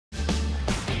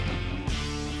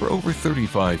For over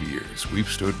 35 years, we've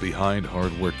stood behind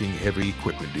hard-working heavy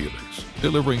equipment dealers,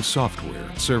 delivering software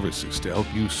and services to help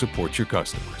you support your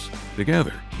customers.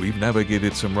 Together, we've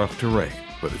navigated some rough terrain,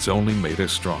 but it's only made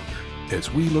us stronger.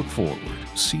 As we look forward,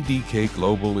 CDK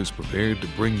Global is prepared to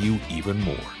bring you even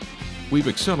more. We've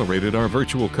accelerated our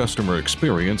virtual customer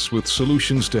experience with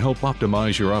solutions to help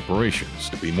optimize your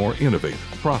operations to be more innovative,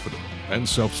 profitable, and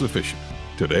self-sufficient,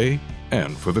 today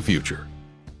and for the future.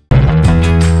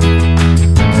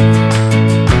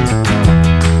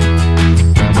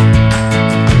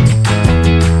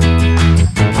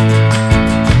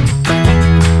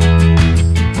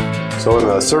 So in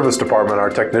the service department, our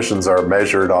technicians are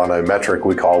measured on a metric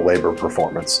we call labor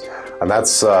performance. And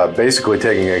that's basically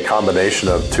taking a combination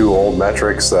of two old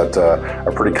metrics that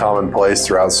are pretty commonplace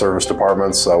throughout service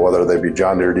departments, whether they be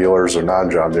John Deere dealers or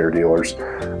non-John Deere dealers.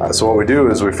 So what we do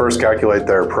is we first calculate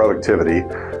their productivity,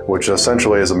 which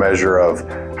essentially is a measure of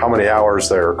how many hours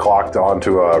they're clocked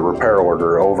onto a repair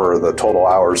order over the total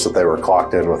hours that they were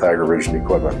clocked in with AgriVision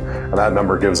equipment. And that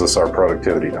number gives us our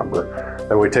productivity number.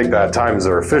 Then we take that times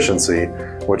their efficiency,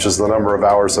 which is the number of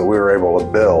hours that we were able to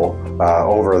bill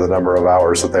over the number of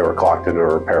hours that they were clocked into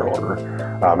a repair order.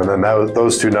 And then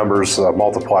those two numbers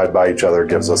multiplied by each other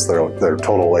gives us their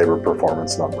total labor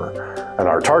performance number. And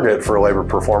our target for labor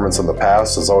performance in the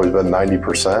past has always been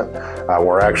 90%.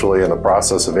 We're actually in the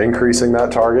process of increasing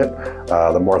that target.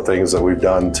 The more things that we've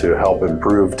done to help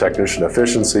improve technician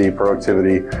efficiency,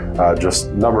 productivity, just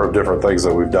a number of different things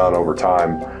that we've done over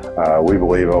time, we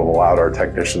believe have allowed our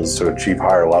technicians to achieve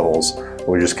higher levels.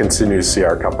 We just continue to see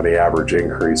our company average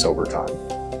increase over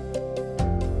time.